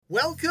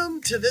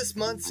Welcome to this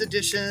month's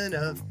edition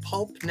of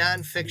Pulp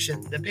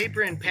Nonfiction, the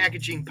paper and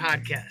packaging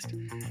podcast.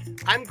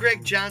 I'm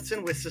Greg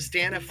Johnson with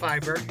Sustana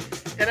Fiber,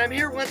 and I'm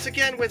here once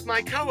again with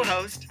my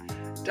co-host,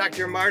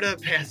 Dr. Marta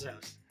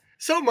Pazos.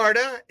 So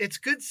Marta, it's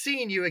good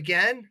seeing you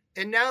again,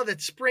 and now that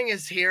spring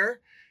is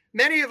here,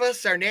 many of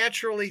us are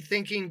naturally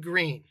thinking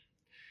green.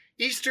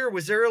 Easter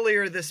was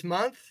earlier this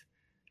month,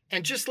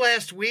 and just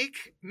last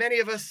week, many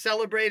of us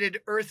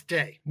celebrated Earth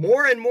Day.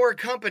 More and more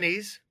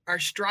companies are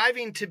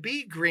striving to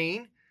be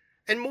green,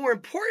 and more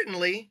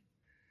importantly,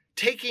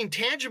 taking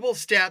tangible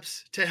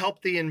steps to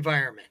help the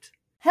environment.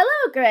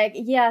 Hello, Greg.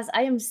 Yes,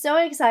 I am so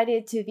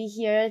excited to be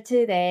here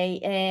today.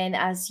 And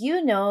as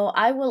you know,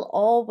 I will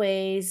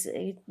always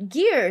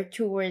gear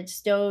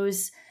towards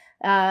those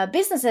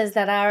businesses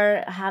that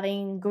are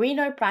having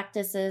greener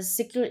practices,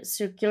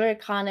 circular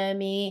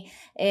economy,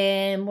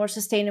 and more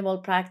sustainable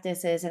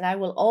practices. And I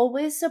will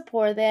always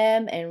support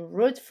them and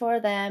root for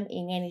them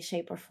in any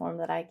shape or form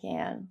that I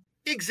can.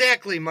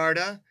 Exactly,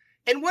 Marta.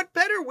 And what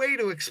better way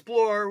to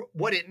explore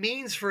what it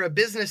means for a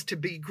business to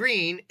be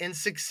green and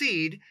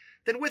succeed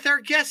than with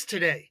our guest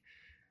today,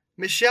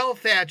 Michelle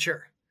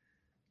Thatcher,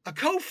 a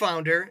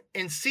co-founder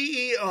and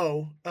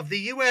CEO of the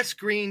U.S.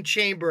 Green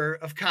Chamber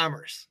of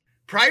Commerce.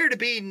 Prior to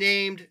being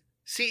named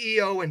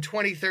CEO in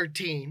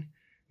 2013,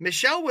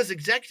 Michelle was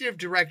executive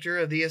director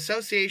of the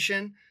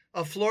Association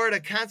of Florida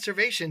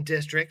Conservation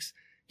Districts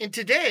and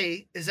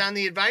today is on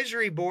the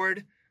advisory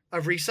board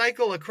of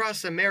Recycle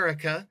Across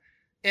America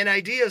and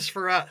Ideas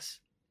for Us.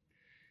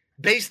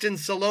 Based in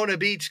Solana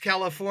Beach,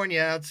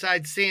 California,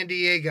 outside San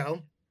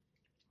Diego,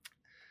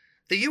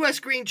 the U.S.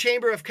 Green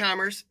Chamber of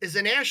Commerce is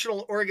a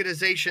national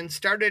organization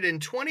started in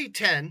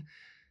 2010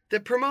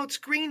 that promotes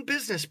green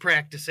business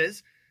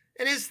practices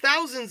and has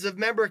thousands of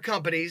member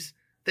companies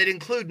that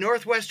include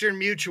Northwestern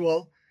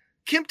Mutual,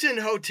 Kimpton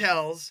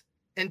Hotels,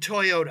 and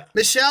Toyota.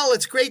 Michelle,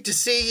 it's great to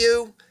see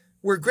you.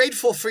 We're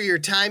grateful for your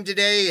time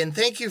today, and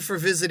thank you for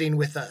visiting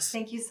with us.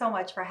 Thank you so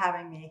much for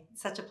having me.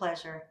 It's such a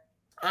pleasure.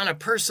 On a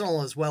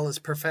personal as well as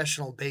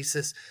professional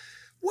basis,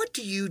 what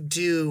do you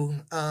do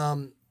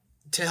to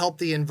help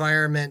the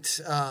environment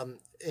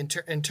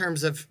in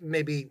terms of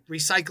maybe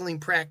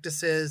recycling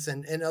practices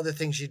and other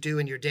things you do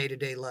in your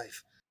day-to-day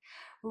life?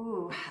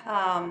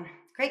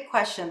 Great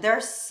question. There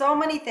are so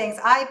many things.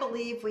 I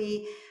believe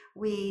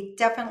we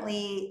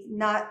definitely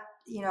not,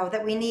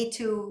 that we need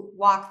to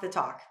walk the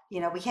talk.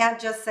 We can't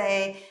just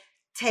say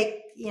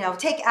take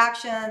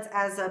actions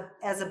as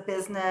a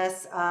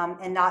business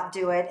and not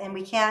do it. And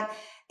we can't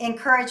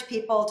encourage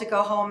people to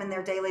go home in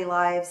their daily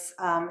lives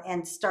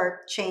and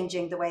start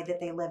changing the way that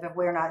they live if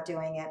we're not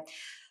doing it.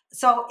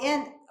 So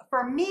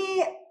for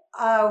me,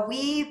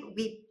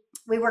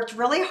 we worked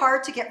really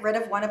hard to get rid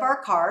of one of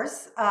our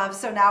cars.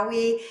 So now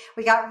we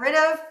got rid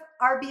of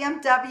our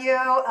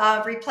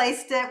BMW,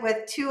 replaced it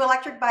with 2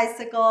 electric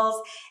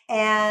bicycles,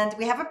 and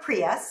we have a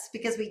Prius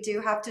because we do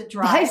have to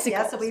drive. Bicycles.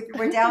 Yeah, so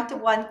we're down to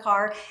 1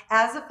 car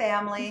as a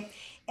family.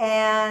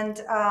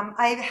 And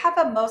I have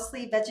a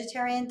mostly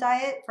vegetarian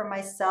diet for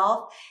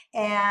myself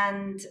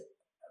and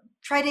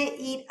try to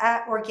eat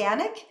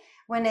organic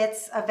when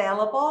it's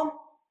available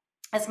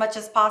as much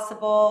as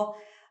possible.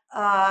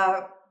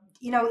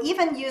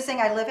 Even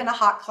I live in a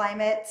hot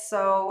climate,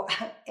 so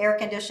air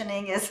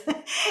conditioning is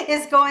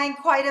going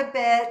quite a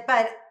bit,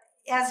 but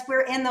as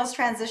we're in those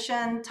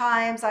transition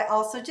times, I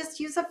also just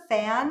use a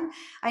fan.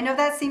 I know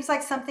that seems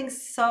like something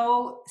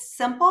so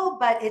simple,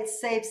 but it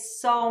saves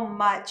so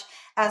much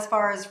as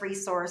far as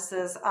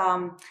resources.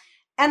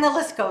 And the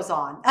list goes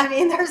on. I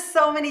mean, there's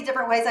so many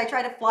different ways. I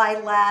try to fly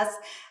less,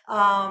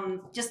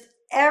 just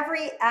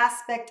every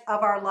aspect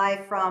of our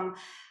life from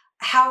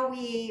how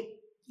we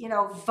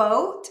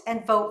vote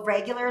and vote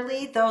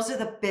regularly. Those are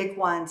the big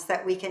ones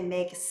that we can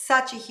make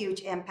such a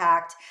huge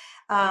impact,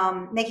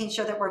 making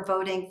sure that we're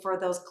voting for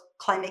those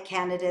climate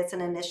candidates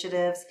and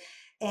initiatives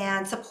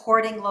and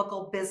supporting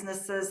local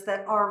businesses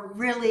that are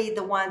really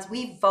the ones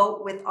we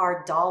vote with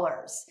our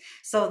dollars.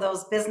 So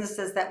those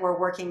businesses that we're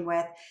working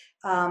with,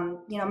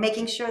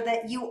 making sure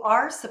that you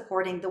are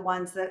supporting the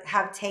ones that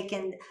have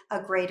taken a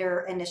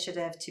greater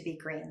initiative to be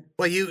green.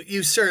 Well,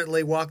 you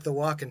certainly walk the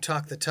walk and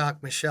talk the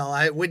talk, Michelle.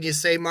 Wouldn't you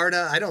say,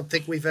 Marta? I don't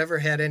think we've ever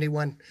had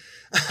anyone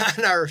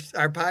on our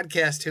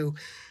podcast who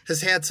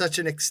has had such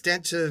an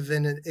extensive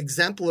and an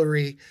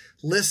exemplary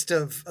list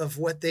of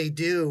what they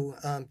do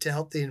to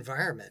help the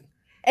environment.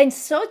 And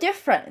so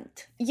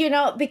different,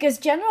 because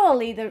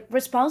generally the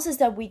responses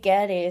that we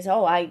get is,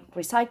 oh, I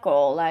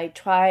recycle, I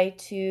try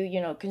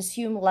to,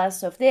 consume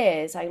less of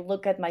this. I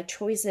look at my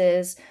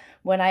choices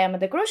when I am at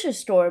the grocery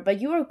store,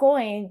 but you are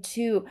going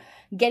to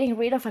getting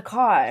rid of a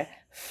car,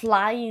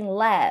 flying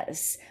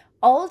less,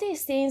 all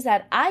these things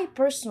that I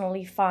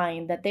personally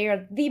find that they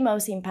are the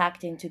most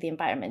impacting to the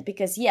environment,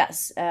 because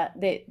yes,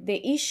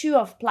 the issue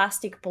of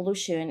plastic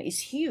pollution is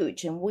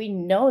huge, and we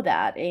know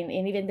that,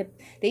 and even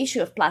the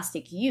issue of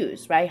plastic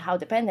use, right? How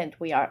dependent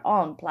we are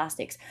on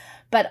plastics.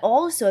 But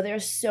also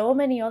there's so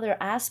many other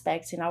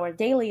aspects in our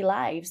daily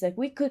lives that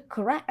we could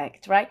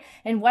correct, right?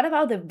 And what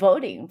about the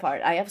voting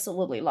part? I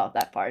absolutely love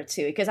that part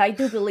too, because I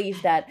do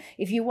believe that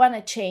if you want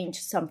to change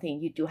something,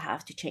 you do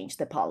have to change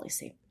the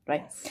policy,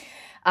 right?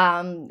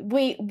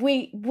 We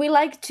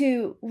like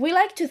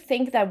to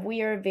think that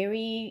we are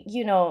very,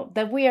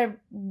 that we are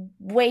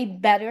way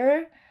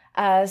better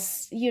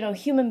as,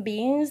 human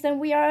beings than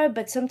we are,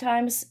 but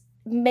sometimes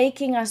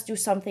making us do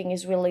something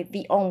is really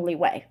the only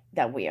way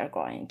that we are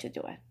going to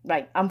do it,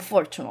 right?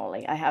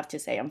 Unfortunately, I have to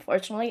say,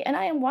 unfortunately, and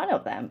I am one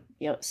of them,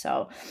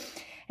 so.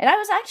 And I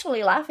was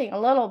actually laughing a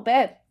little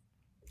bit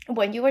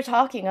when you were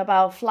talking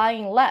about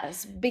flying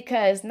less,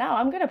 because now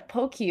I'm going to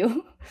poke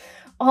you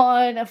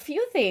on a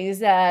few things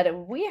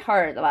that we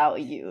heard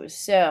about you.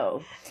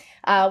 So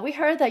we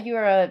heard that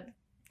you're a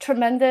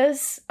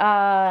tremendous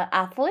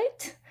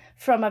athlete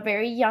from a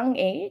very young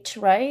age,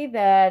 right?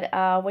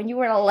 That when you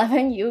were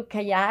 11, you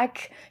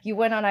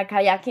went on a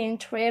kayaking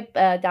trip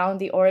down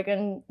the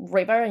Oregon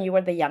River, and you were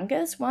the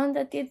youngest one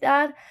that did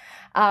that.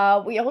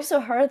 We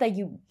also heard that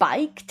you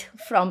biked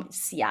from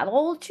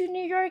Seattle to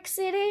New York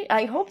City.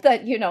 I hope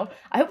that you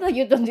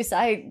don't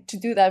decide to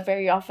do that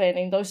very often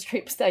in those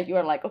trips, that you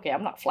are like, okay,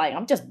 I'm not flying,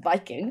 I'm just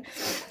biking.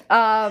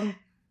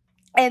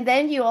 And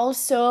then you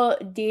also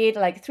did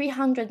like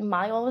 300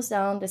 miles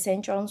down the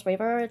St. Johns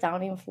River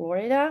down in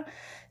Florida.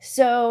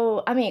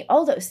 So, I mean,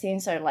 all those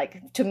things are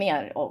like, to me,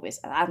 are always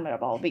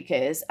admirable,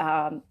 because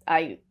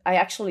I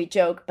actually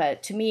joke,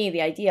 but to me,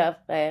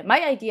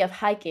 my idea of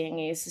hiking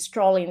is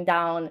strolling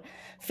down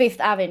Fifth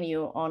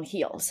Avenue on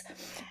heels.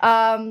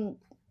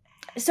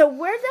 So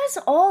where does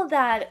all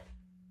that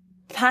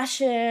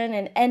passion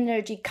and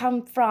energy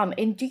come from?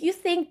 And do you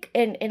think,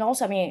 and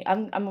also, I mean,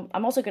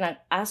 I'm also going to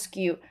ask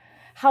you,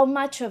 how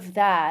much of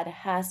that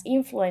has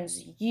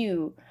influenced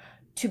you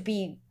to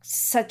be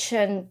such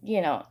a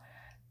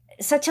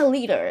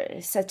leader,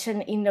 such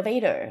an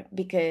innovator?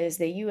 Because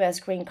the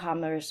U.S. Green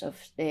Commerce of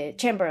the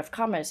Chamber of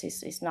Commerce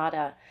is not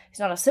a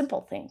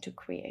simple thing to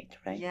create,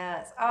 right?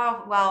 Yes.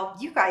 Oh, well,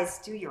 you guys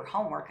do your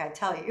homework, I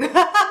tell you.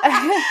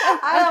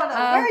 I don't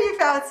know where you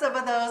found some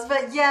of those,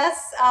 but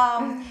yes,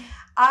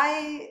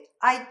 I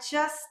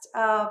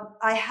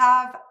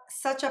have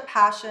such a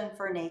passion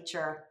for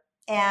nature,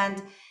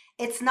 and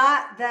it's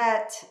not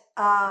that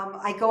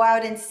I go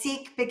out and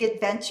seek big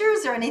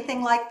adventures or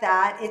anything like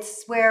that.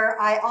 It's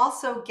where I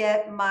also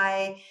get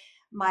my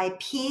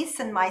peace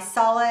and my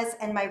solace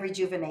and my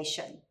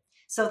rejuvenation.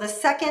 So the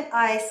second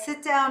I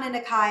sit down in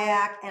a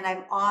kayak and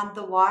I'm on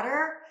the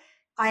water,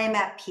 I am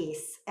at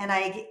peace, and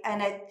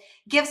it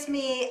gives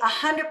me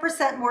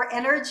 100% more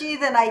energy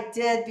than I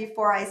did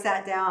before I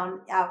sat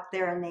down out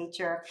there in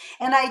nature.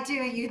 And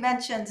you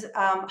mentioned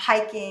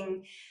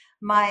hiking.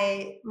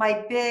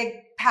 My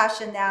big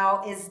passion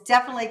now is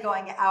definitely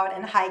going out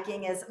and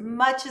hiking as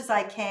much as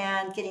I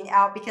can, getting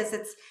out, because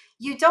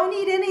you don't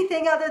need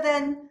anything other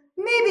than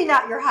maybe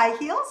not your high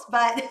heels,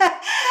 but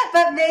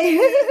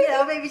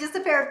maybe just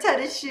a pair of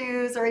tennis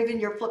shoes, or even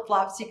your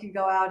flip-flops. You can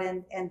go out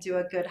and do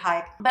a good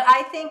hike. But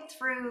I think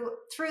through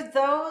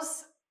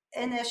those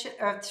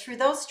through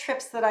those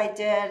trips that I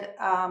did,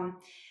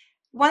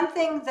 one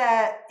thing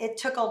that it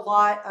took a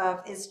lot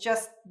of is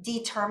just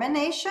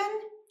determination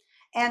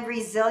and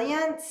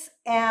resilience,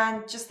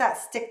 and just that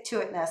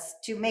stick-to-itness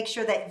to make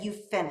sure that you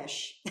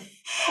finish.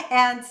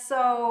 And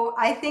so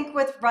I think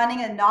with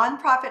running a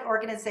nonprofit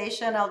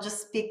organization, I'll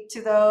just speak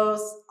to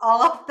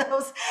all of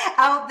those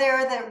out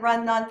there that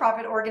run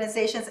nonprofit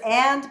organizations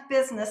and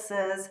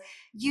businesses.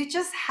 You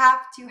just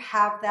have to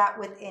have that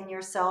within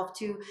yourself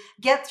to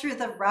get through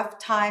the rough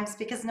times,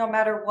 because no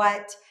matter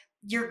what,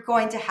 you're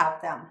going to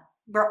have them.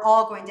 We're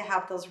all going to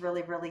have those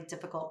really, really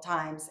difficult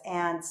times.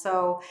 And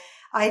so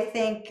I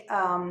think,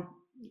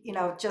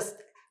 just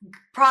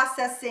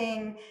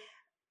processing,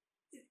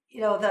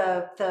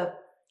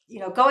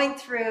 going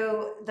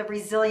through the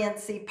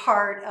resiliency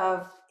part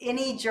of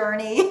any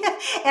journey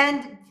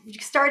and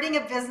starting a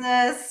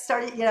business,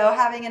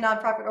 having a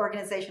nonprofit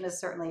organization is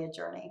certainly a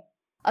journey.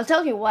 I'll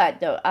tell you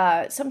what, though,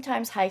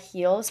 sometimes high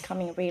heels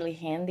come in really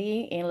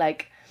handy in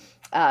like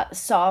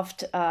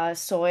soft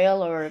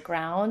soil or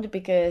ground,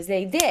 because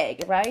they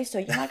dig, right? So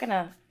you're not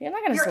gonna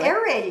You're slip.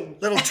 aerating.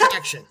 Little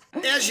traction.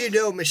 As you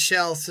know,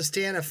 Michelle,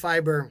 Sustana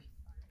Fiber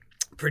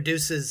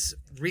produces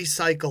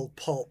recycled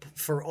pulp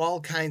for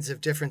all kinds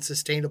of different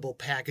sustainable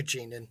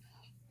packaging, and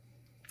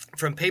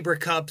from paper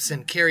cups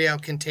and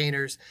carry-out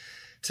containers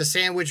to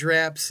sandwich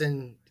wraps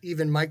and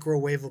even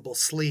microwavable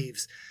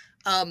sleeves.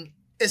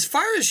 As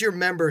far as your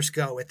members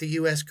go at the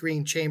U.S.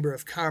 Green Chamber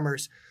of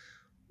Commerce,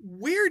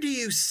 where do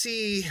you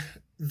see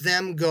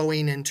them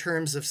going in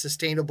terms of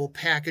sustainable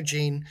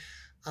packaging,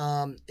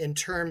 in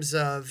terms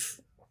of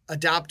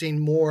adopting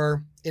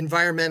more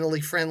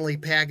environmentally friendly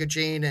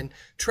packaging and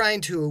trying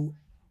to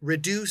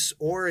reduce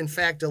or, in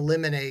fact,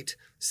 eliminate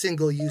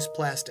single-use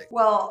plastic?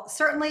 Well,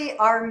 certainly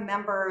our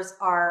members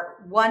are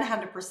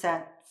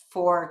 100%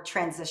 for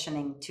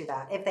transitioning to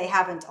that if they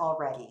haven't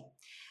already.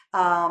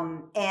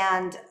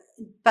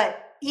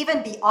 But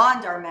even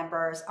beyond our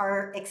members,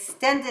 our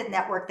extended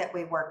network that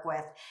we work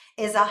with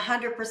is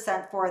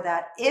 100% for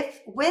that.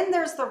 When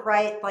there's the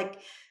right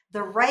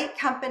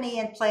company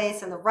in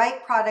place and the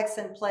right products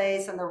in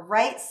place and the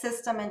right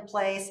system in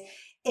place,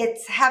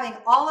 it's having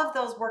all of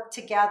those work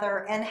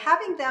together and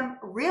having them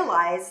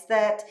realize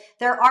that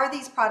there are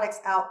these products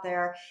out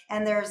there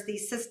and there's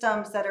these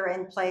systems that are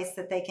in place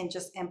that they can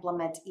just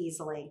implement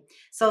easily.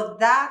 So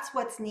that's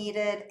what's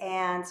needed.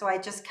 And so I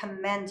just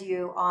commend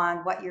you on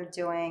what you're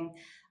doing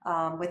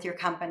with your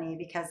company,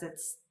 because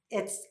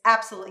it's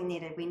absolutely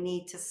needed. We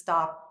need to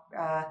stop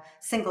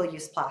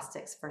single-use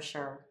plastics for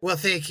sure. Well,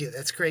 thank you.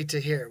 That's great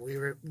to hear.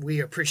 We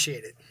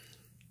appreciate it.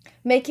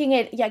 Making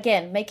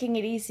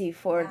it easy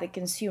for the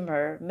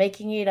consumer,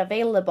 making it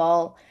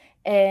available,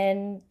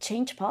 and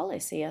change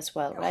policy as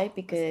well, right?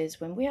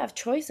 Because when we have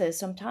choices,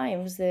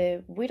 sometimes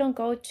we don't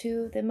go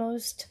to the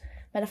most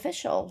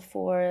beneficial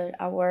for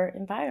our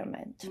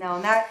environment. No,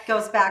 and that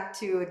goes back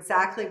to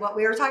exactly what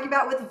we were talking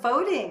about with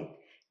voting.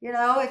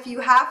 If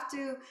you have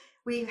to,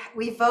 we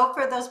vote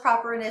for those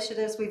proper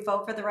initiatives. We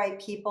vote for the right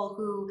people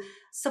who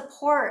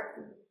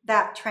support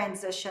that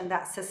transition,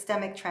 that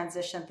systemic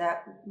transition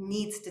that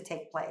needs to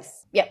take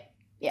place. Yep.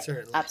 Yeah,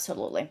 certainly.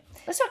 Absolutely.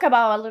 Let's talk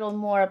about a little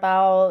more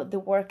about the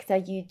work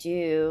that you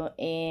do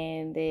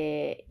in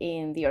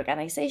the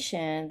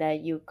organization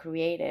that you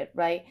created,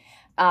 right?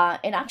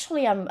 And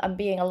actually, I'm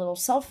being a little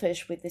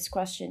selfish with this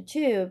question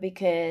too,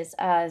 because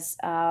as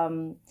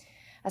an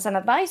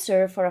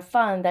advisor for a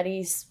fund that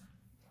is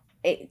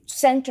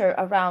centered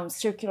around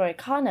circular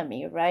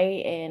economy,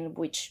 right, and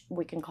which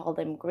we can call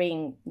them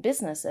green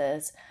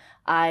businesses,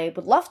 I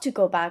would love to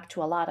go back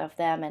to a lot of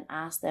them and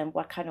ask them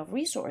what kind of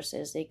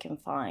resources they can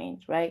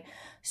find, right?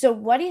 So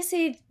what is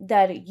it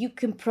that you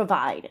can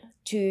provide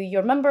to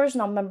your members,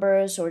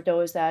 non-members, or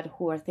those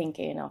who are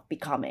thinking of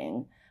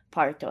becoming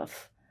part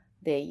of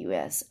the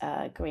U.S.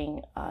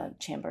 Green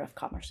Chamber of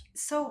Commerce?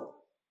 So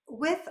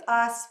with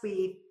us,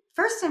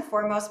 first and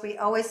foremost, we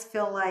always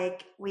feel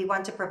like we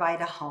want to provide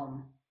a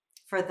home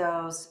for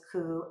those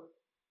who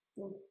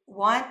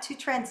want to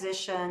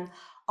transition,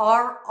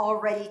 are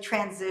already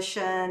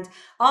transitioned,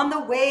 on the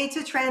way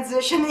to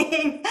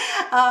transitioning.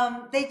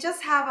 They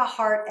just have a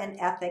heart and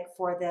ethic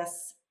for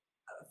this.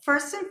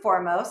 First and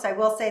foremost, I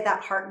will say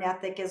that heart and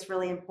ethic is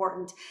really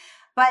important.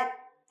 But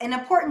an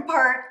important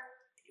part,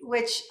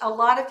 which a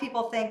lot of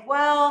people think,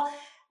 well,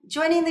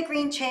 joining the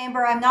Green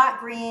Chamber, I'm not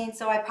green,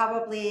 so I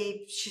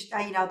probably,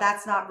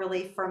 that's not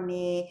really for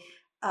me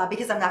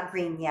because I'm not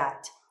green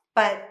yet.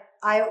 But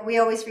we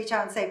always reach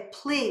out and say,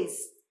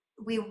 please,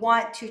 we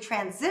want to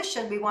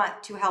transition. We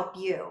want to help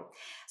you.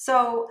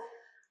 So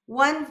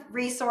one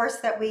resource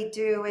that we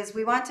do is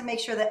we want to make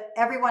sure that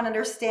everyone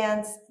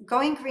understands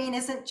going green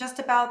isn't just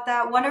about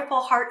that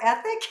wonderful heart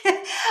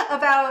ethic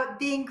about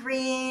being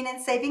green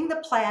and saving the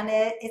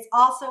planet. It's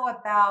also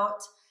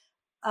about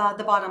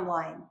the bottom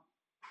line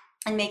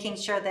and making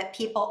sure that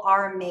people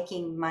are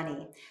making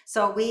money.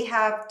 So we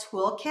have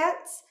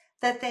toolkits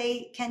that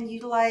they can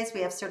utilize.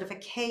 We have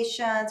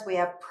certifications, we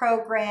have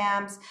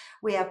programs,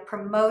 we have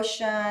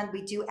promotion,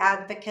 we do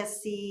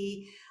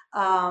advocacy,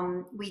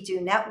 we do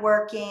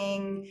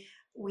networking.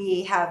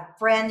 We have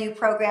brand new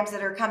programs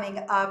that are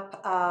coming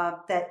up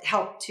that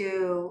help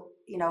to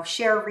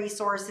share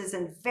resources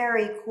in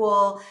very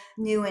cool,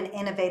 new and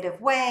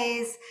innovative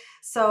ways.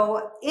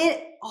 So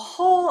a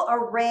whole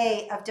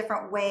array of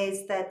different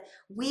ways that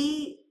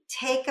we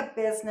take a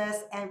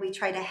business and we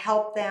try to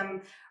help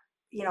them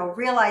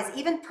realize,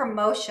 even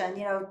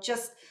promotion,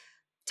 just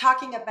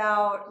talking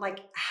about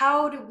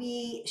how do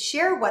we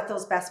share what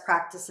those best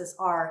practices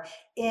are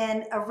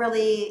in a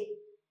really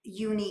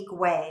unique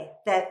way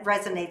that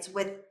resonates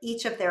with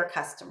each of their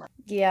customers.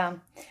 Yeah.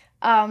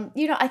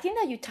 I think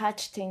that you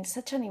touched in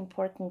such an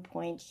important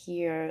point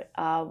here,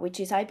 which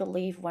is, I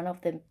believe, one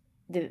of the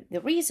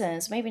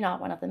reasons, maybe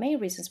not one of the main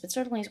reasons, but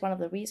certainly is one of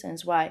the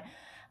reasons why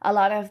a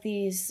lot of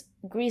these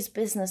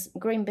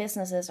green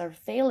businesses are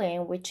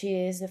failing, which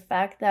is the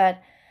fact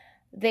that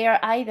they are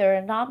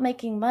either not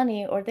making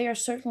money or they are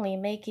certainly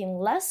making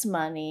less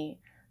money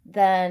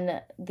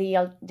than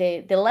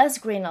the less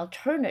green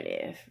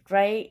alternative,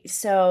 right?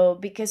 So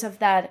because of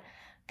that,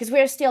 because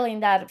we're still in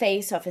that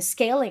phase of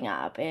scaling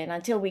up, and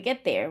until we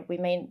get there,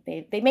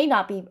 they may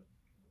not be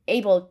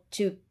able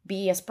to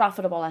be as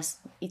profitable as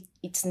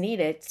it's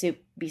needed to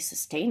be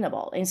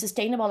sustainable. And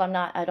sustainable,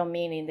 I don't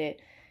mean in the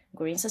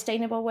green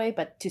sustainable way,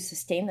 but to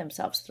sustain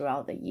themselves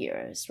throughout the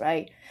years,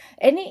 right?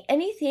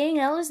 Anything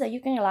else that you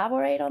can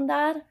elaborate on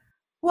that?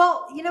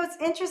 Well, it's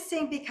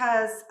interesting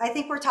because I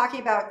think we're talking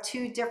about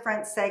two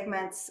different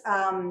segments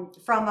when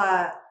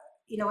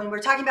we're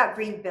talking about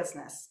green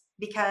business,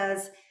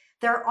 because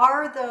there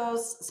are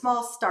those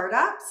small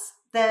startups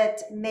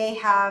that may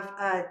have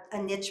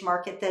a niche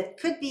market that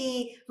could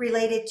be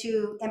related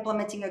to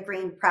implementing a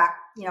green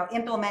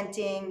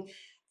implementing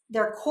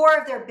their core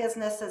of their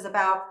business is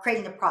about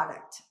creating a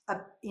product,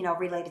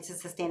 related to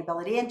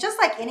sustainability. And just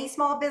like any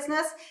small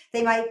business,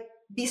 they might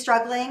be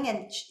struggling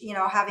and,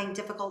 having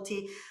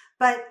difficulty.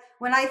 But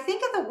when I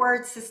think of the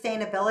word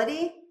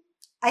sustainability,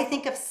 I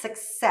think of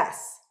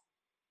success.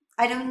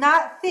 I do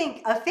not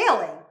think of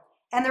failing.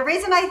 And the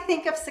reason I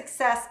think of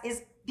success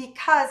is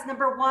because,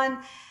 number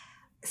one,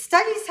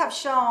 studies have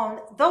shown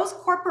those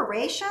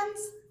corporations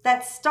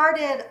that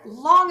started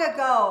long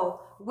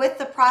ago with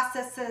the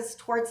processes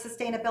towards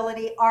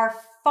sustainability are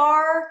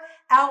far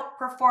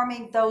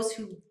outperforming those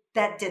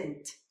that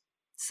didn't.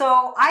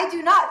 So I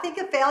do not think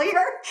of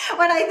failure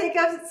when I think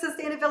of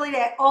sustainability.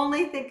 I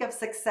only think of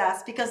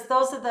success, because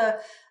those are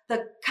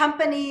the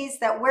companies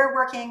that we're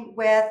working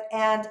with.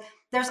 And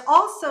there's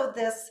also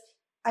this,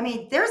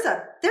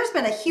 there's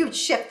been a huge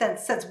shift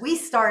since we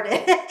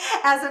started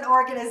as an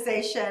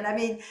organization.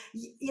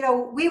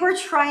 We were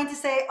trying to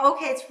say,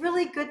 okay, it's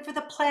really good for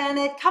the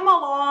planet. Come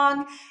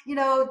along,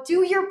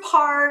 do your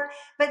part.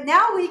 But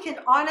now we can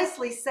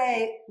honestly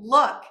say,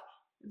 look,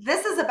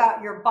 this is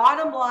about your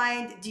bottom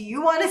line. Do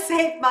you want to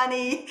save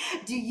money?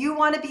 Do you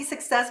want to be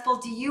successful?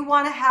 Do you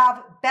want to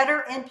have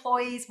better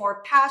employees,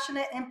 more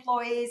passionate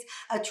employees,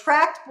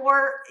 attract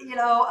more,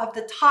 of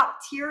the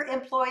top tier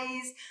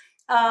employees?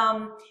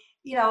 And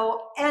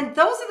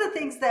those are the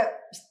things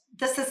that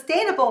the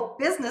sustainable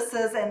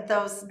businesses and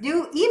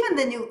even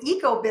the new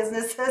eco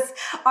businesses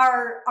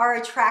are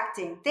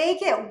attracting. They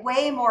get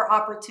way more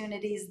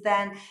opportunities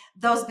than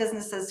those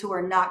businesses who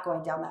are not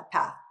going down that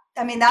path.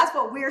 That's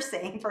what we're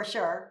saying for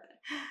sure.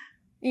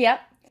 Yeah.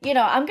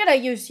 I'm going to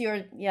use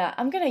your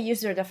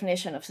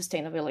definition of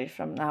sustainability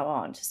from now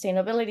on.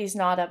 Sustainability is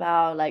not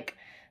about like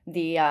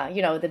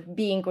the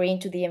being green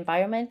to the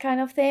environment kind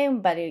of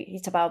thing, but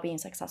it's about being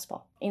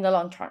successful in the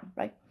long term,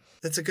 right?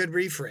 That's a good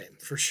reframe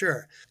for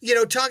sure.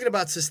 Talking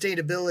about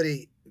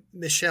sustainability,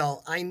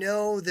 Michelle, I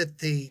know that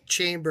the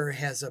Chamber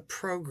has a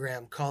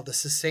program called the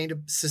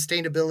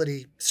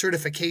Sustainability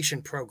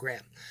Certification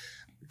Program.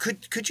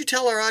 Could you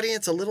tell our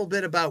audience a little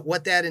bit about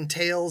what that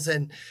entails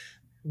and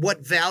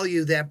what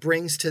value that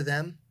brings to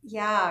them?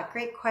 Yeah,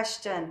 great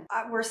question.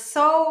 We're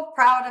so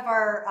proud of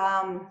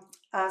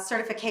our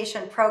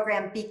certification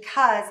program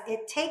because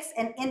it takes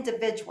an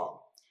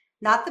individual,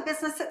 not the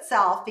business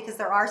itself, because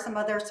there are some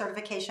other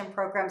certification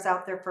programs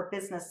out there for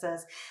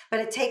businesses, but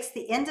it takes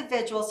the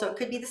individual. So it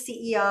could be the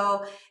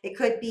CEO, it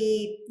could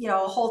be, a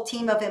whole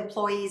team of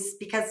employees,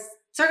 because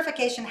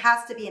certification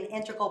has to be an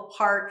integral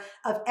part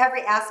of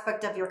every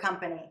aspect of your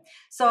company.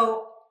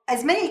 So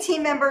as many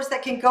team members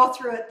that can go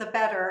through it, the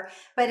better,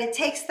 but it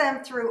takes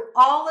them through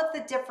all of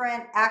the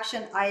different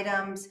action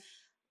items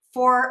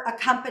for a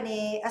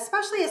company,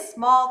 especially a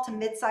small to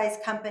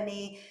mid-sized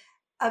company,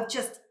 of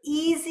just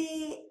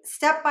easy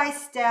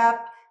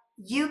step-by-step.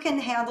 You can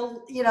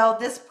handle,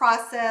 this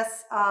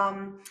process,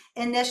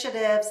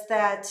 initiatives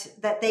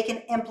that they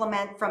can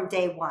implement from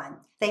day one.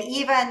 They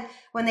even,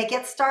 when they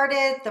get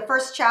started, the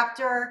first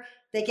chapter,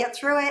 they get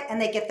through it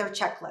and they get their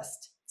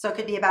checklist. So it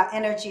could be about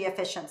energy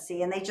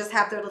efficiency, and they just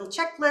have their little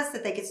checklist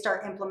that they could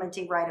start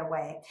implementing right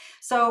away.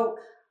 So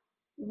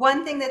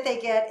one thing that they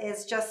get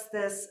is just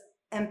this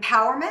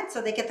empowerment.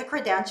 So they get the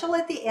credential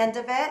at the end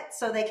of it,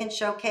 so they can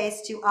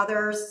showcase to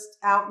others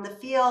out in the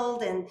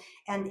field and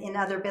in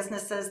other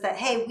businesses that,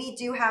 hey, we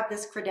do have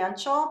this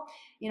credential,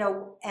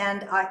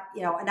 and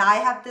I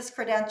have this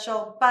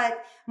credential.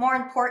 But more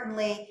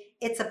importantly,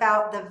 it's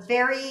about the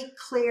very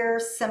clear,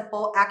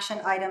 simple action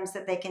items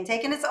that they can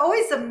take. And it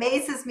always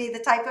amazes me the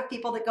type of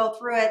people that go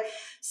through it.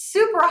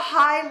 Super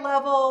high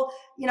level,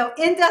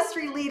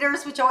 industry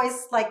leaders, which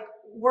always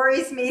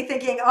worries me,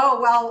 thinking, oh,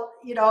 well,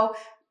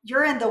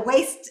 you're in the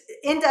waste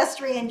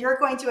industry and you're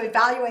going to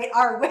evaluate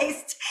our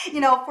waste,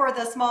 for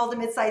the small to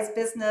mid-sized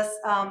business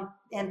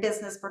and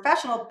business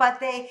professional. But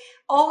they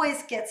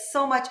always get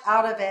so much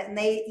out of it. And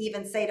they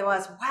even say to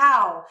us,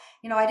 wow,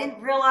 I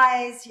didn't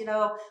realize,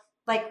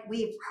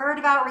 we've heard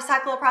about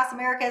Recycle Across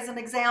America as an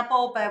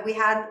example, but we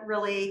hadn't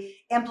really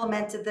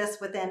implemented this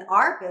within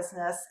our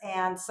business.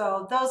 And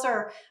so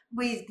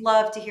we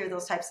love to hear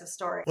those types of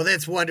stories. Well,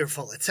 that's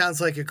wonderful. It sounds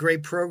like a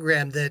great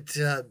program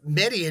that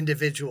many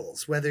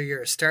individuals, whether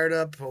you're a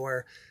startup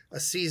or a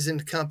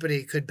seasoned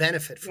company, could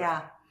benefit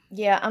from.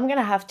 Yeah, I'm going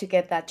to have to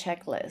get that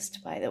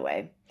checklist, by the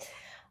way.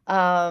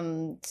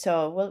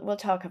 So we'll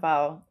talk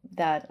about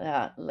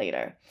that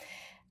later.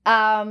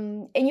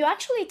 And you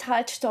actually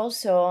touched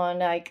also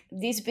on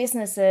these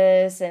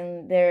businesses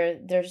and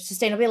their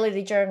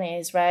sustainability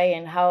journeys, right?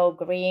 And how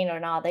green or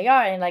not they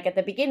are. And at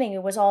the beginning,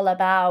 it was all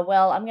about,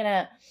 well, I'm going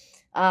to,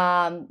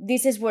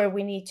 this is where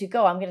we need to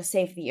go. I'm going to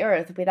save the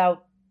earth,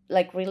 without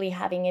really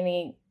having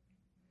any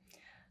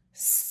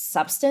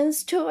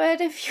substance to it,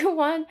 if you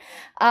want.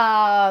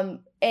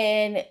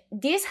 And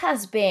this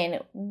has been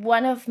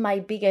one of my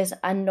biggest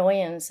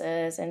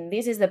annoyances. And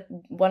this is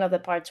one of the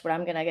parts where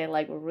I'm going to get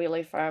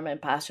really firm and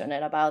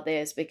passionate about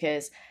this,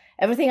 because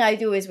everything I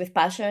do is with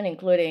passion,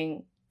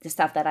 including the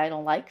stuff that I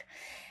don't like.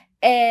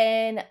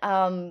 And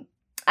I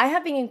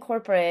have been in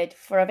corporate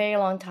for a very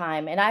long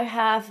time, and I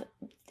have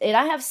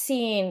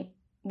seen,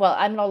 well,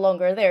 I'm no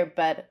longer there,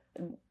 but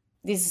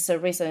this is a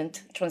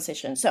recent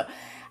transition. So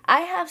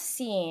I have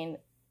seen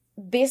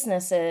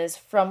businesses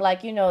from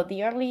like,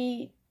 the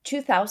early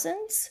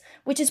 2000s,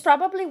 which is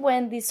probably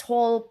when this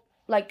whole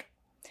like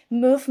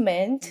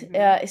movement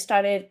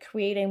started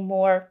creating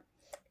more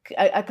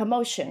a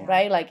commotion,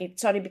 right? Like it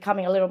started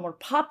becoming a little more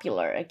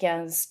popular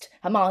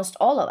amongst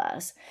all of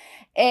us.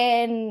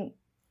 And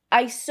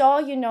I saw,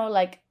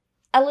 like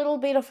a little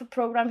bit of a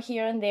program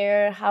here and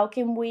there. How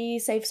can we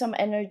save some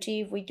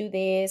energy if we do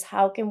this?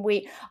 How can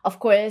we, of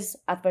course,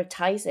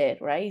 advertise it,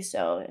 right?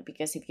 So,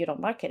 because if you don't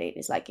market it,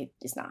 it's like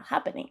it's not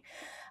happening.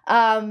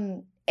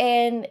 And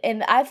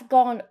I've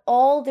gone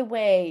all the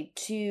way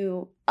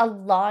to a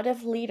lot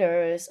of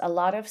leaders, a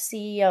lot of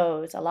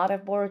CEOs, a lot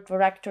of board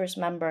directors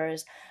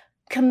members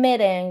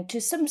committing to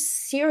some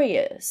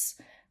serious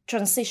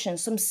transition,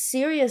 some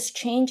serious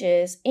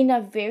changes in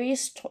a very,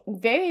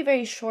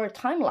 very short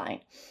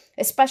timeline,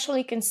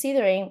 especially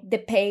considering the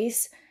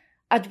pace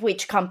at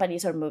which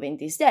companies are moving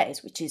these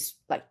days, which is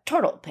like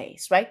turtle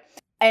pace, right?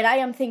 And I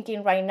am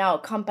thinking right now,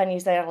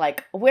 companies that are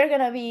like, we're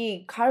going to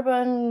be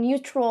carbon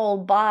neutral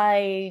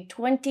by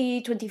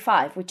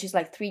 2025, which is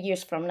like 3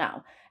 years from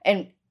now.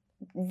 And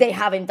they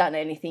haven't done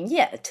anything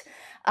yet.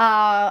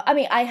 I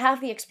mean, I have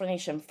the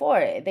explanation for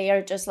it.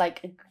 They're just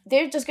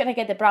going to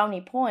get the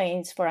brownie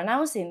points for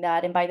announcing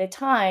that. And by the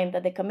time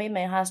that the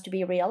commitment has to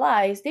be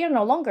realized, they are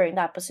no longer in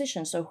that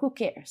position. So who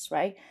cares,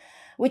 right?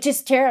 Which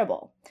is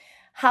terrible.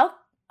 How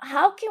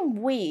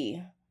can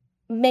we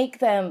make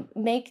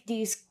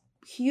these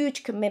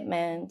huge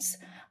commitments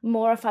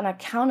more of an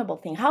accountable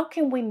thing? How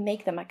can we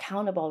make them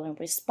accountable and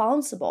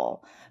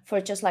responsible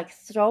for just like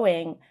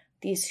throwing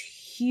these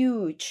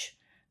huge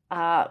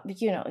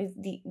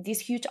these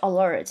huge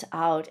alerts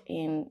out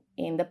in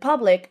the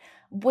public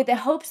with the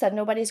hopes that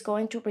nobody's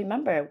going to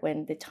remember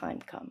when the time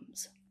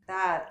comes?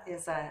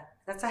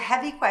 That's a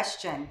heavy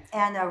question,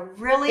 and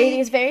it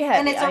is very heavy,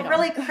 and it's a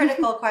really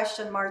critical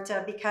question,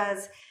 Marta,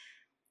 because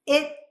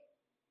it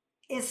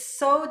is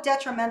so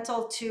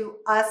detrimental to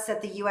us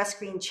at the U.S.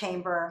 Green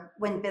Chamber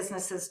when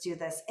businesses do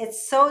this.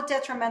 It's so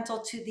detrimental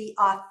to the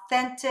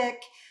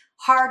authentic,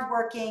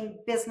 hardworking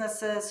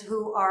businesses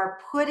who are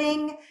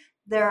putting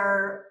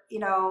their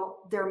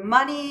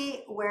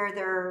money where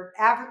they're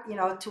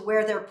to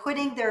where they're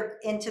putting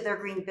into their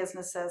green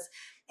businesses,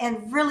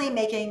 and really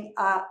making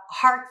a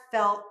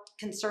heartfelt,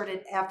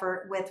 concerted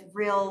effort with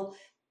real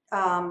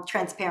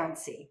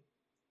transparency.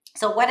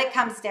 So what it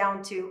comes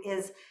down to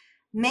is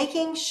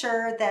making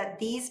sure that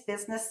these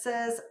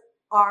businesses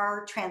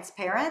are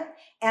transparent,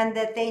 and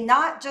that they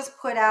not just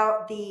put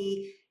out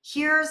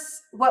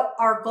here's what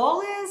our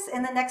goal is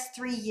in the next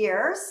 3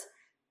 years,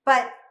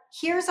 but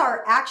here's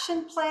our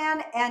action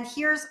plan, and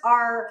here's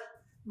our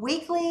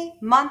weekly,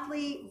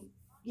 monthly,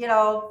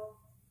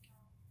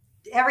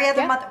 every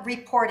other month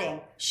reporting,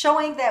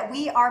 showing that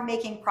we are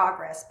making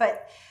progress.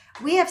 But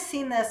we have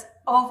seen this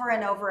over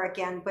and over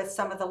again with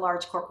some of the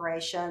large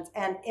corporations,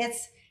 and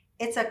it's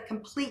a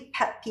complete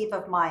pet peeve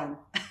of mine.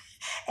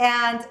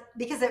 And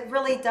because it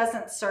really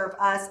doesn't serve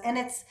us, and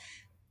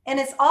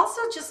it's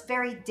also just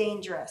very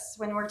dangerous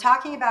when we're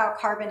talking about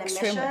carbon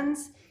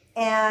emissions.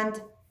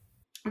 And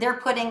they're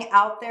putting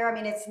out there, I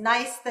mean, it's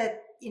nice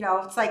that,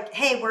 it's like,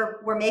 hey,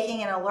 we're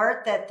making an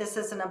alert that this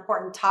is an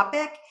important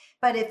topic.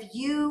 But if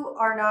you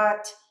are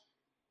not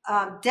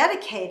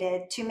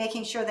dedicated to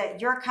making sure that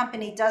your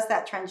company does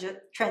that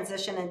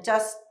transition and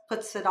just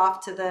puts it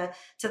off to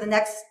the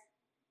next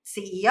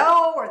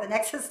CEO or the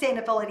next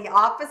sustainability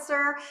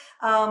officer,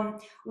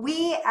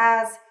 we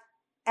as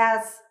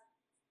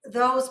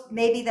those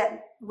maybe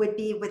that would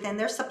be within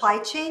their supply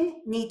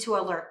chain need to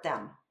alert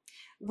them.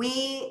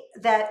 We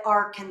that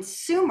are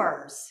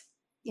consumers,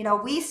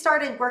 we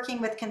started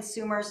working with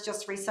consumers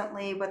just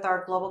recently with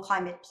our Global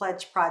Climate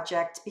Pledge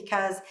project,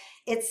 because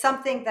it's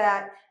something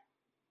that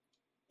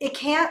it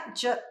can't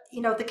just,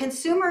 the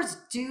consumers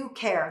do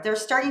care. They're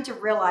starting to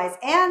realize,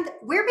 and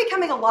we're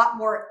becoming a lot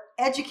more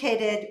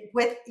educated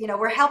with,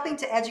 we're helping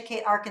to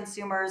educate our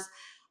consumers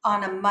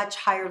on a much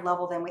higher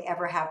level than we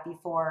ever have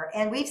before.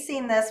 And we've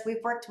seen this,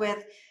 we've worked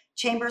with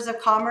chambers of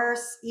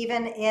commerce,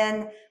 even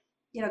in,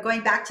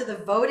 going back to the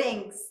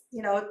voting,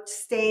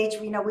 stage,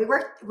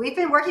 we've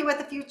been working with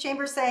a few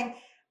chambers saying,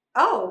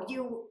 oh,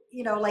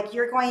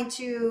 you're going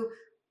to,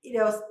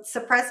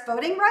 suppress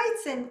voting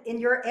rights in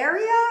your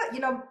area,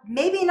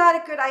 maybe not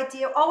a good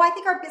idea. Oh, I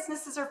think our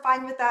businesses are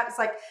fine with that. It's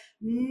like,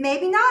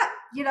 maybe not,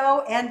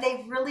 and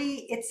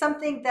it's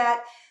something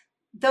that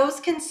those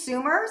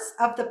consumers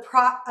of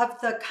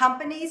the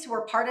companies who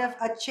are part of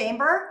a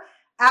chamber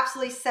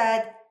absolutely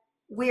said,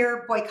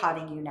 we're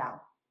boycotting you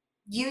now.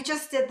 You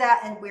just did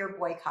that and we're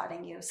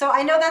boycotting you. So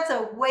I know that's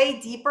a way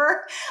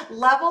deeper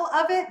level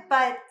of it,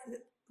 but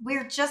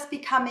we're just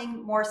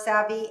becoming more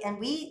savvy, and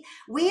we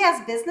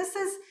as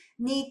businesses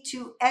need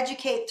to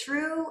educate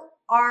through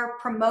our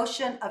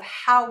promotion of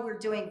how we're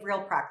doing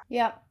real practice.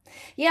 Yeah.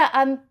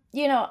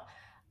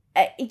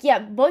 yeah,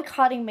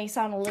 boycotting may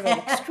sound a little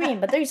extreme,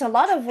 but there's a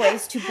lot of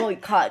ways to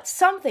boycott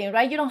something,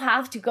 right? You don't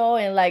have to go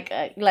and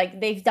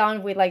like they've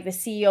done with like the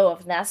CEO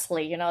of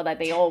Nestle, that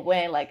they all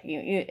went like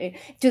you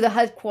to the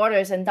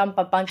headquarters and dump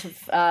a bunch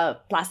of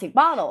plastic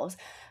bottles,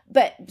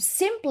 but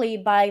simply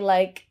by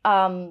like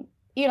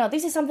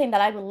this is something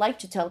that I would like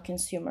to tell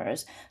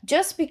consumers.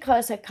 Just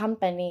because a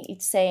company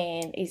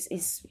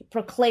is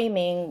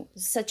proclaiming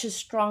such a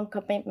strong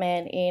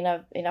commitment in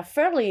a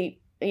fairly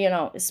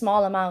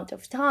small amount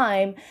of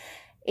time,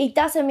 it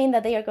doesn't mean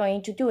that they are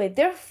going to do it.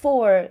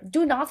 Therefore,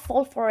 do not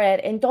fall for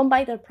it and don't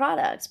buy their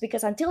products,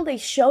 because until they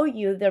show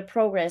you their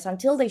progress,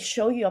 until they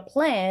show you a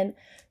plan,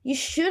 you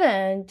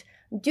shouldn't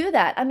do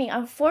that. I mean,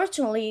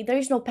 unfortunately, there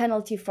is no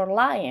penalty for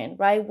lying,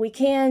 right? We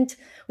can't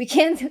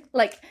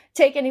like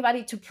take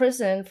anybody to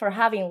prison for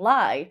having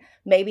lied.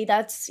 Maybe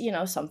that's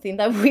something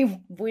that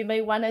we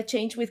may want to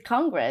change with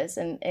Congress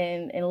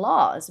and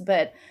laws,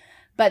 but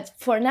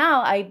for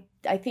now, I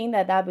think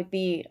that would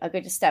be a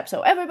good step.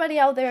 So everybody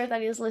out there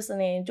that is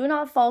listening, do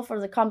not fall for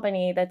the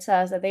company that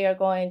says that they are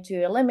going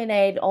to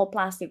eliminate all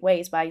plastic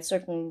waste by a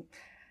certain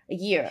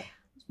year.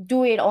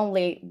 Do it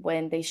only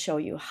when they show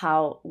you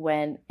how,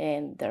 when,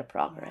 in their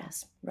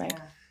progress, right?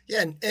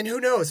 Yeah, and who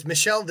knows,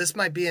 Michelle, this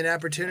might be an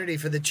opportunity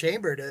for the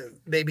chamber to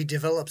maybe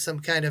develop some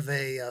kind of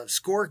a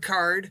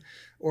scorecard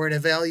or an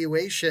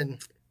evaluation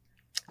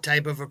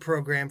type of a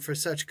program for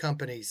such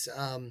companies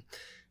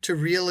to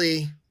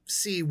really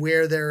see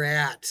where they're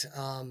at.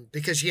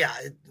 Because,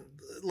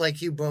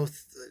 like you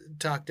both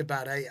talked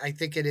about, I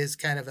think it is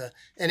kind of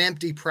an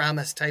empty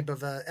promise type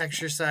of a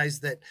exercise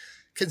that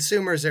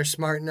consumers are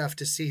smart enough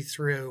to see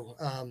through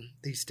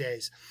these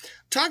days.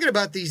 Talking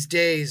about these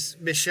days,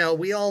 Michelle,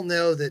 we all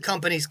know that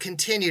companies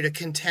continue to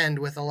contend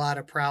with a lot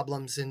of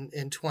problems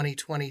in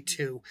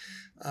 2022.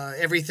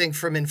 Everything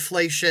from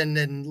inflation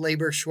and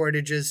labor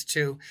shortages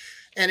to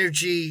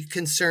energy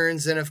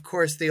concerns, and of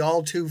course, the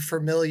all too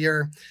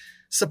familiar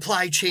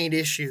supply chain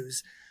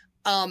issues.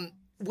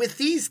 With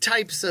these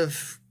types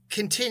of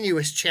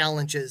continuous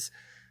challenges,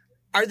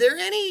 are there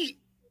any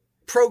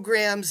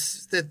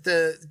programs that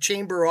the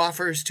chamber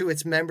offers to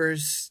its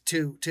members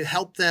to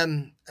help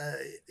them,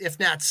 if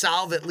not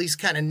solve, at least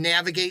kind of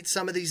navigate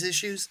some of these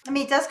issues? I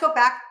mean, it does go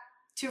back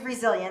to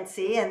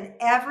resiliency, and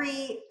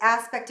every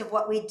aspect of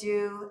what we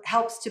do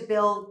helps to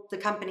build the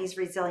company's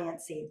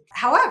resiliency.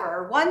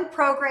 However, one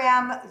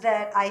program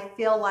that I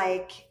feel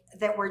like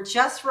that we're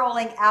just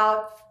rolling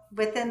out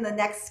within the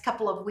next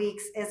couple of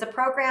weeks is a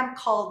program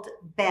called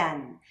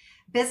BEN,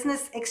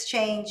 Business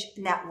Exchange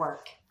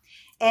Network.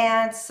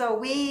 And so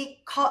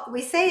we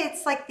say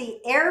it's like the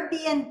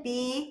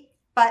Airbnb,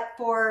 but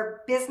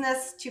for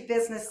business to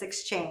business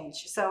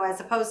exchange. So as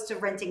opposed to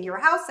renting your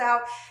house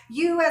out,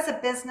 you as a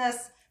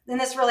business, and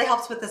this really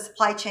helps with the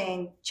supply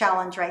chain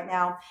challenge right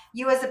now,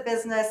 you as a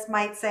business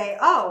might say,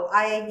 oh,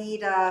 I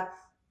need I'm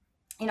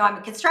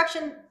a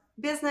construction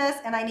business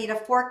and I need a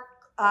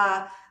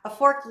forklift,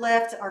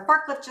 or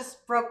forklift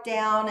just broke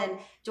down, and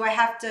do I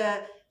have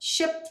to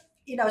ship,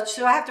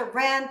 do I have to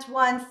rent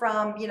one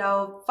from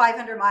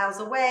 500 miles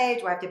away?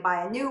 Do I have to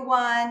buy a new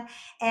one?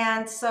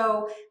 And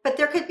so, but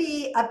there could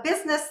be a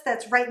business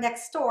that's right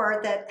next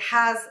door that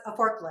has a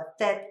forklift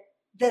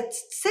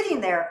that's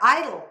sitting there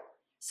idle.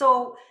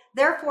 So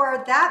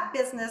therefore that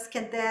business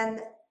can then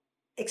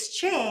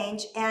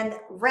exchange and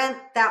rent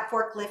that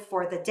forklift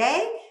for the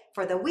day,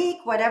 for the week,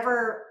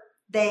 whatever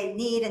they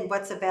need and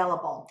what's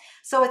available.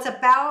 So it's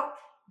about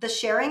the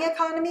sharing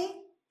economy.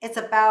 It's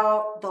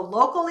about the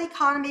local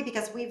economy,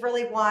 because we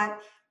really want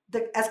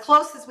as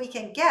close as we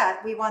can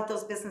get, we want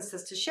those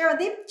businesses to share. And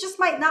they just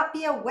might not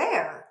be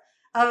aware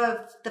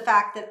of the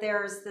fact that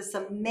there's this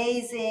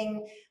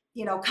amazing,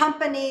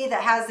 company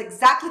that has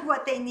exactly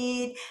what they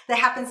need that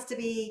happens to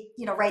be,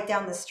 right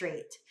down the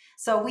street.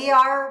 So we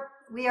are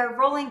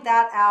rolling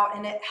that out,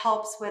 and it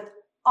helps with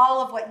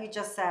all of what you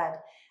just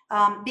said,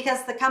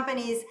 because the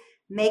companies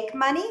make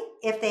money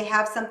if they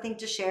have something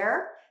to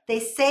share. They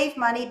save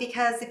money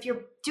because if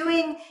you're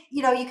doing,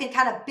 you can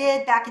kind of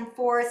bid back and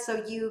forth.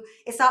 So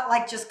it's not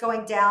like just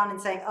going down and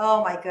saying,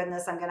 oh my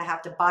goodness, I'm going to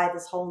have to buy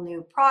this whole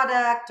new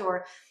product,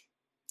 or,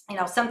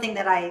 something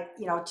that I,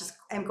 just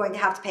am going to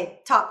have to pay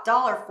top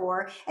dollar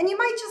for. And you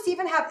might just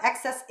even have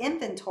excess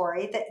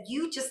inventory that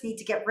you just need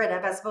to get rid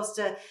of, as opposed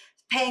to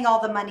paying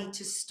all the money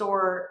to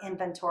store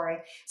inventory.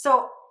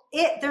 So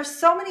there's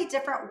so many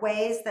different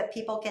ways that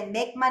people can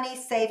make money,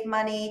 save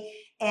money,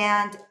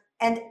 and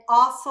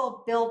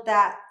also build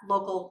that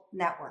local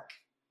network.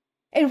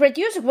 And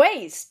reduce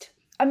waste.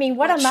 I mean,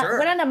 what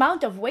Sure. an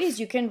amount of waste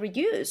you can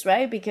reduce,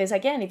 right? Because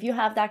again, if you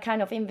have that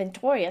kind of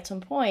inventory at some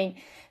point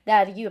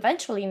that you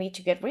eventually need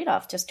to get rid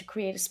of just to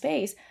create a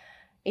space,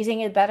 isn't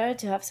it better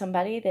to have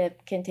somebody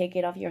that can take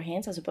it off your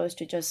hands as opposed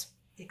to just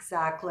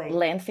Exactly.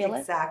 landfill it?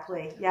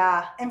 Exactly.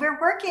 Yeah. And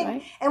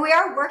we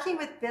are working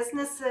with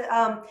business,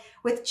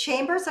 with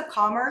chambers of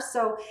commerce.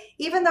 So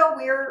even though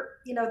we're,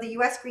 the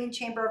U.S. Green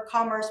Chamber of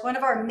Commerce, one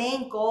of our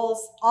main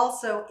goals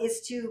also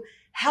is to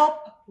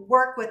help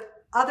work with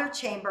other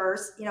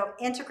chambers,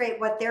 integrate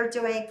what they're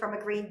doing from a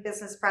green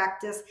business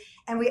practice,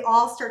 and we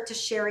all start to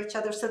share each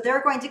other. So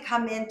they're going to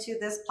come into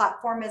this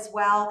platform as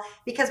well,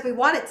 because we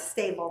want it to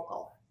stay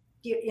local.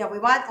 We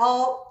want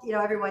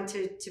everyone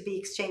to be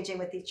exchanging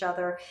with each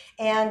other.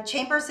 And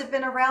chambers have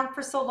been around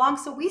for so long,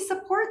 so we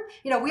support,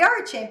 we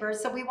are a chamber,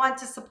 so we want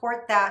to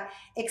support that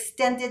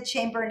extended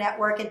chamber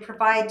network and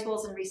provide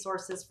tools and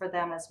resources for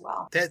them as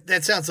well.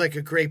 That sounds like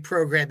a great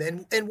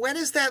program. And when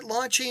is that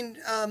launching,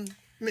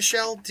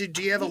 Michelle? Do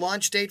you have a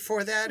launch date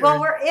for that?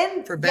 Well,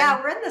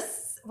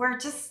 we're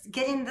just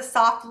getting the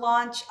soft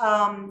launch.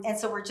 And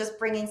so we're just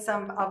bringing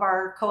some of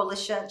our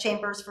coalition,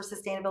 Chambers for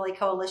Sustainability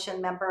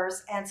Coalition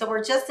members. And so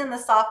we're just in the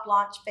soft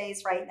launch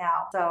phase right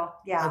now. So,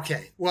 yeah.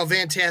 Okay. Well,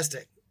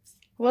 fantastic.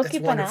 We'll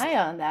keep wonderful. An eye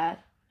on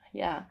that.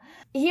 Yeah.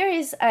 Here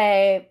is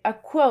a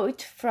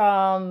quote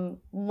from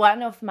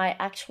one of my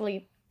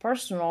actually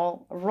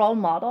personal role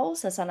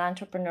models as an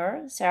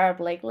entrepreneur, Sara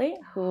Blakely,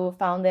 who is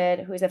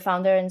the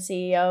founder and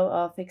CEO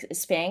of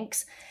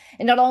Spanx.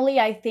 And not only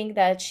I think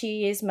that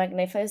she is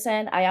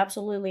magnificent, I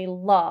absolutely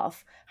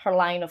love her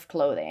line of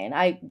clothing.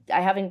 I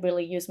haven't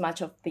really used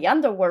much of the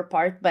underwear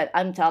part, but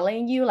I'm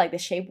telling you, like the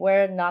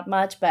shapewear, not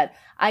much, but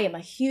I am a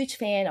huge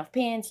fan of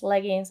pants,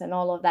 leggings, and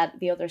all of that,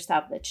 the other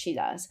stuff that she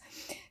does.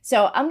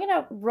 So I'm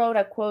gonna read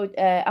a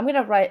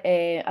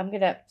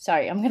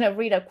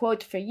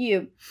quote for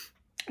you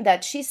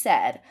that she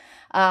said.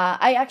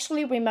 I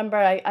actually remember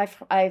I've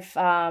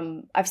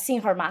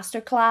seen her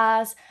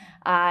masterclass.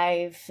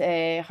 I've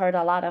heard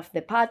a lot of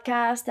the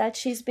podcasts that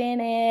she's been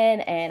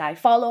in, and I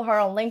follow her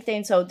on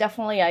LinkedIn. So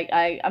definitely,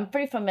 I'm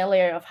pretty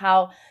familiar of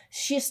how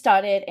she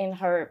started in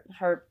her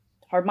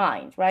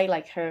mind, right?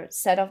 Like her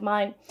set of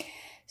mind.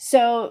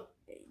 So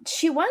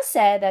she once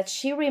said that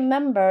she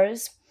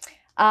remembers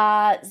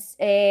growing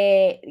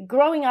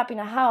up in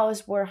a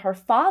house where her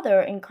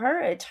father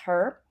encouraged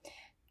her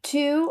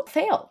to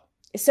fail.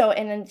 So,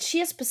 and then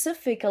she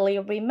specifically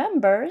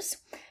remembers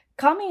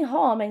coming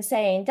home and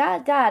saying,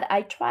 Dad,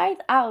 I tried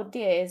out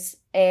this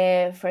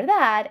for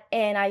that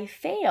and I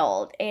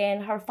failed.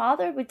 And her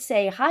father would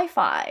say, high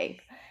five,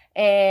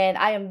 and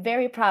I am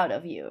very proud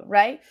of you,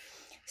 right?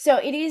 So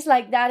it is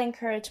like that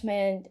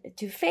encouragement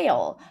to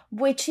fail,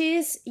 which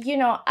is,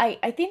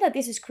 I think that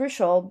this is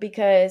crucial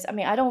because,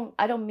 I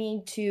don't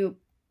mean to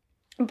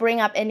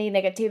bring up any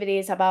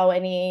negativities about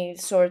any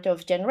sort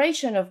of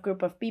generation of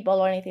group of people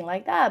or anything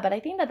like that. But I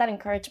think that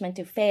encouragement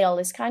to fail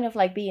is kind of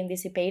like being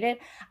dissipated.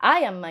 I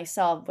am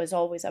myself was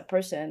always a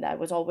person that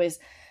was always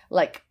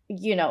like,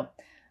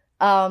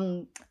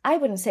 I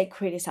wouldn't say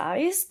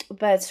criticized,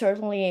 but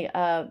certainly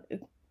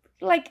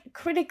like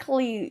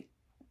critically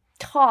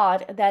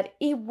taught that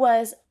it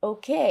was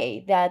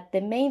okay, that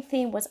the main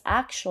thing was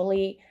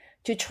actually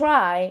to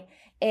try,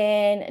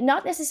 and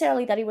not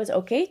necessarily that it was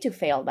okay to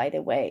fail, by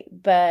the way,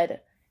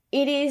 but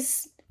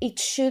it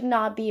should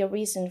not be a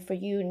reason for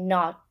you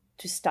not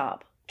to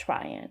stop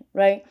trying,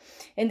 right?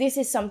 And this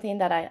is something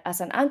that I,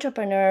 as an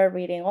entrepreneur,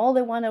 reading all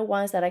the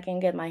one-on-ones that I can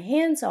get my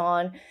hands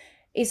on,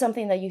 is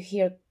something that you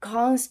hear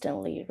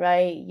constantly,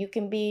 right? You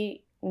can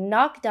be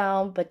knocked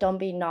down, but don't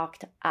be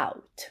knocked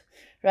out,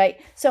 right?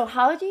 So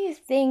how do you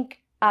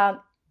think,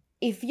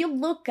 if you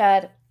look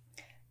at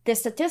the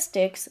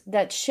statistics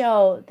that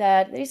show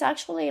that there's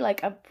actually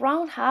like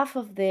around half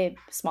of the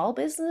small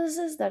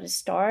businesses that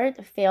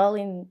fail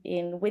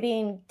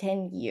within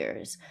 10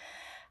 years.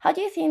 How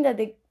do you think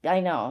that I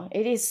know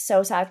it is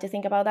so sad to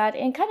think about that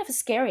and kind of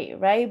scary,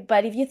 right?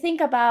 But if you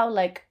think about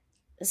like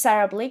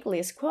Sara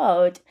Blakely's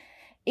quote,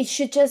 it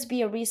should just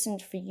be a reason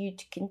for you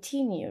to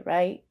continue,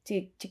 right?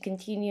 To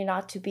continue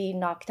not to be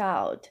knocked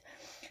out.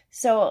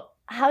 So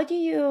how do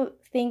you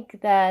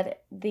think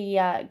that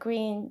the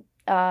Green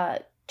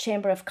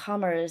Chamber of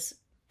Commerce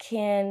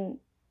can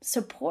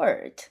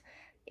support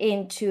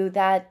into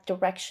that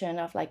direction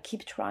of like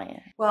keep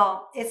trying?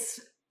 Well, it's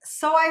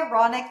so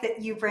ironic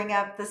that you bring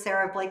up the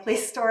Sara Blakely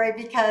story,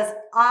 because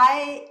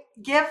I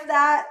give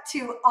that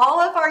to all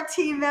of our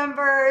team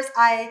members.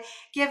 I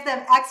give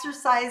them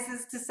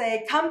exercises to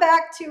say, come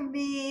back to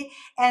me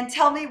and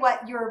tell me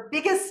what your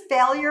biggest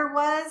failure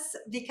was,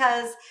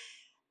 because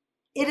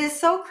it is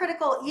so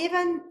critical,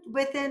 even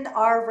within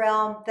our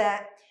realm,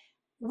 that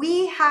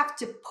we have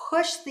to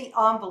push the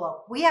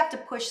envelope. We have to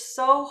push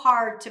so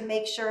hard to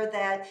make sure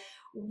that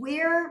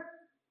we're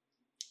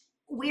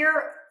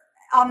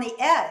on the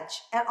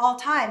edge at all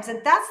times.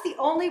 And that's the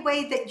only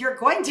way that you're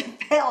going to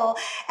fail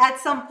at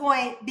some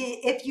point,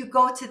 if you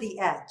go to the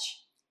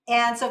edge.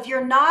 And so if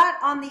you're not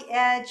on the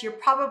edge, you're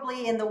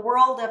probably in the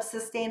world of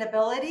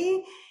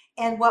sustainability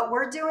and what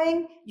we're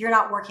doing, you're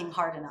not working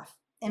hard enough,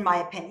 in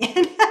my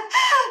opinion.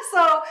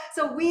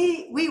 So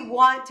we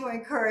want to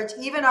encourage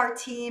even our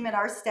team and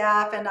our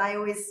staff. And I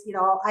always,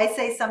 I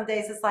say some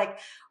days it's like,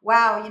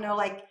 wow,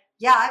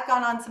 yeah, I've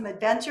gone on some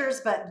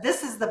adventures, but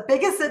this is the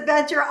biggest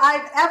adventure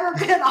I've ever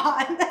been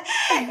on.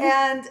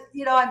 And,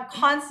 I'm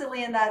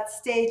constantly in that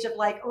stage of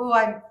like, oh,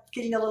 I'm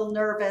getting a little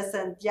nervous.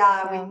 And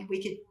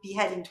we could be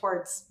heading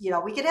towards,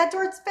 we could head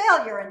towards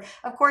failure. And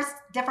of course,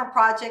 different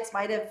projects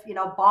might have,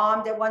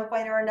 bombed at one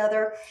point or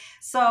another.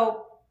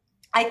 So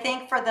I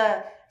think for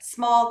the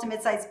small to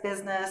mid-sized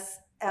business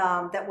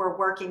that we're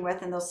working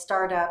with and those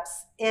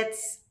startups,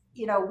 it's,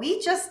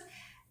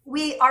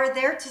 we are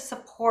there to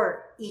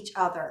support each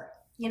other.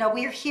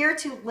 We're here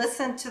to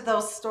listen to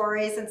those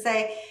stories and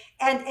say,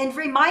 and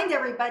remind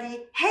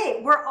everybody,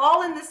 hey, we're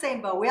all in the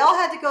same boat. We all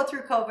had to go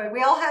through COVID.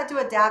 We all had to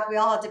adapt. We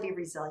all had to be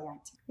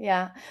resilient.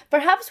 Yeah.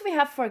 Perhaps we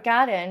have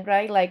forgotten,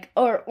 right?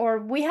 Or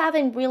we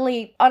haven't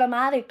really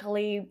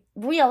automatically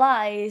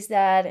realized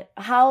that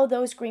how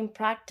those green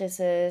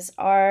practices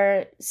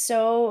are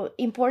so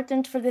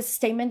important for the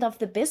sustainment of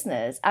the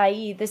business,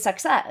 i.e. the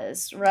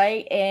success,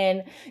 right?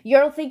 And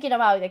you're thinking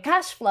about the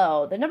cash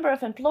flow, the number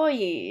of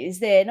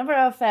employees, the number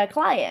of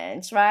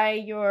clients,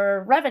 right?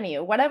 Your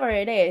revenue, whatever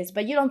it is,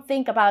 but you don't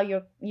think about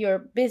your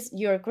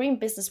green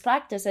business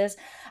practices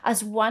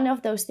as one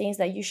of those things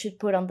that you should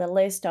put on the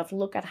list of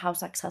look at how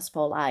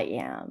successful I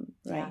am,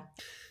 right? Yeah.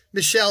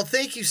 Michelle,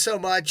 thank you so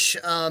much.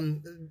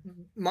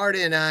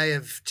 Marta and I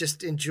have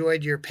just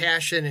enjoyed your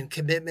passion and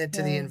commitment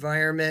to the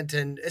environment,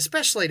 and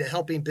especially to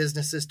helping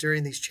businesses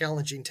during these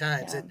challenging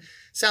times. It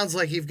sounds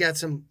like you've got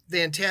some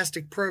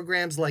fantastic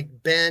programs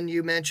like Ben,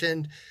 you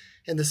mentioned,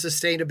 and the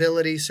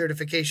Sustainability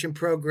Certification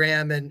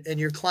Program and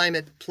your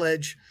Climate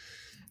Pledge.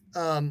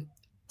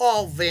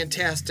 All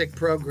fantastic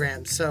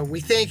programs. So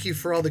we thank you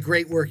for all the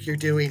great work you're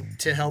doing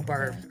to help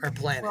our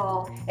planet.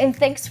 Well, and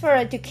thanks for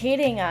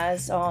educating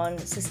us on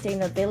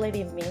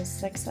sustainability means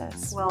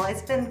success. Well,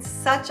 it's been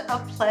such a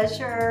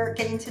pleasure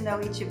getting to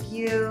know each of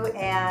you,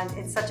 and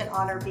it's such an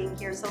honor being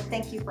here. So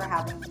thank you for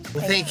having me.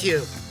 Well, thank you.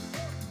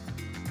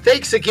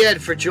 Thanks again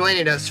for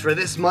joining us for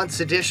this month's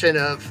edition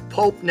of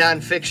Pulp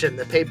Nonfiction,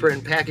 the Paper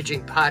and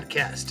Packaging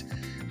Podcast.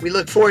 We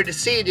look forward to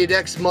seeing you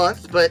next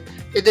month, but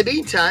in the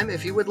meantime,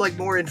 if you would like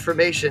more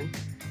information,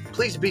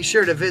 please be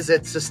sure to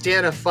visit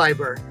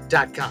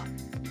SustanaFiber.com.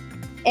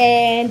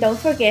 And don't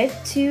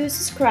forget to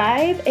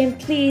subscribe, and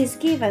please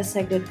give us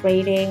a good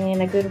rating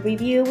and a good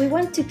review. We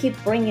want to keep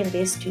bringing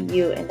this to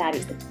you, and that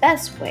is the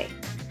best way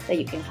that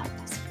you can help us.